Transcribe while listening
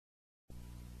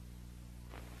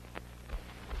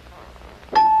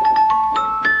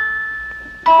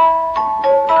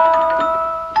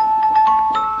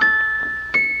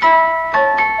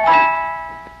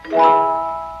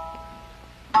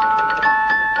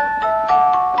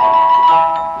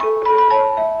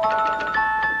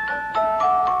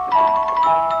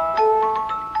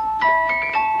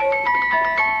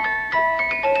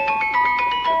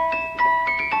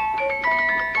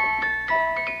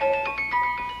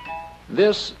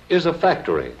This is a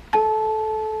factory.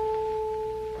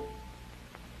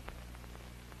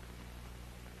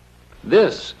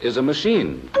 This is a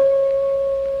machine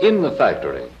in the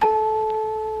factory.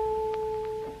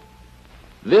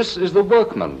 This is the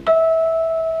workman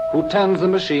who tends the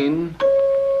machine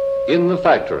in the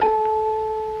factory.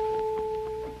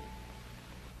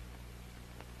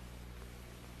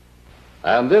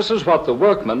 And this is what the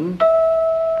workman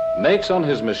makes on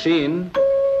his machine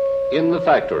in the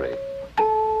factory.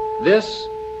 This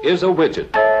is a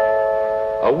widget.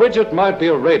 A widget might be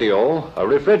a radio, a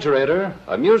refrigerator,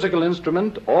 a musical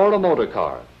instrument, or a motor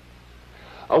car.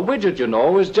 A widget, you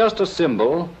know, is just a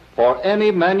symbol for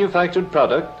any manufactured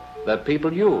product that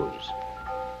people use.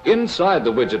 Inside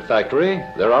the widget factory,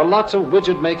 there are lots of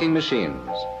widget-making machines.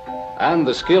 And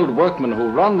the skilled workmen who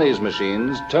run these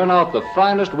machines turn out the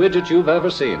finest widgets you've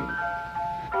ever seen.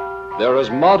 They're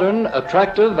as modern,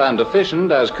 attractive, and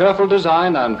efficient as careful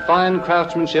design and fine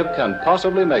craftsmanship can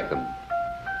possibly make them.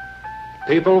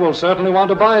 People will certainly want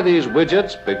to buy these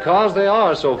widgets because they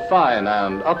are so fine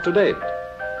and up-to-date.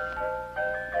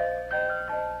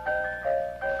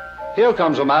 Here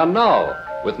comes a man now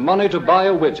with money to buy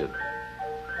a widget.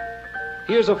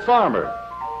 Here's a farmer.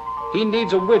 He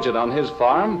needs a widget on his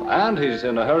farm, and he's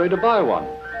in a hurry to buy one.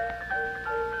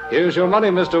 Here's your money,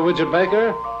 Mr. Widget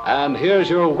Maker, and here's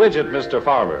your widget, Mr.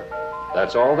 Farmer.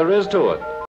 That's all there is to it.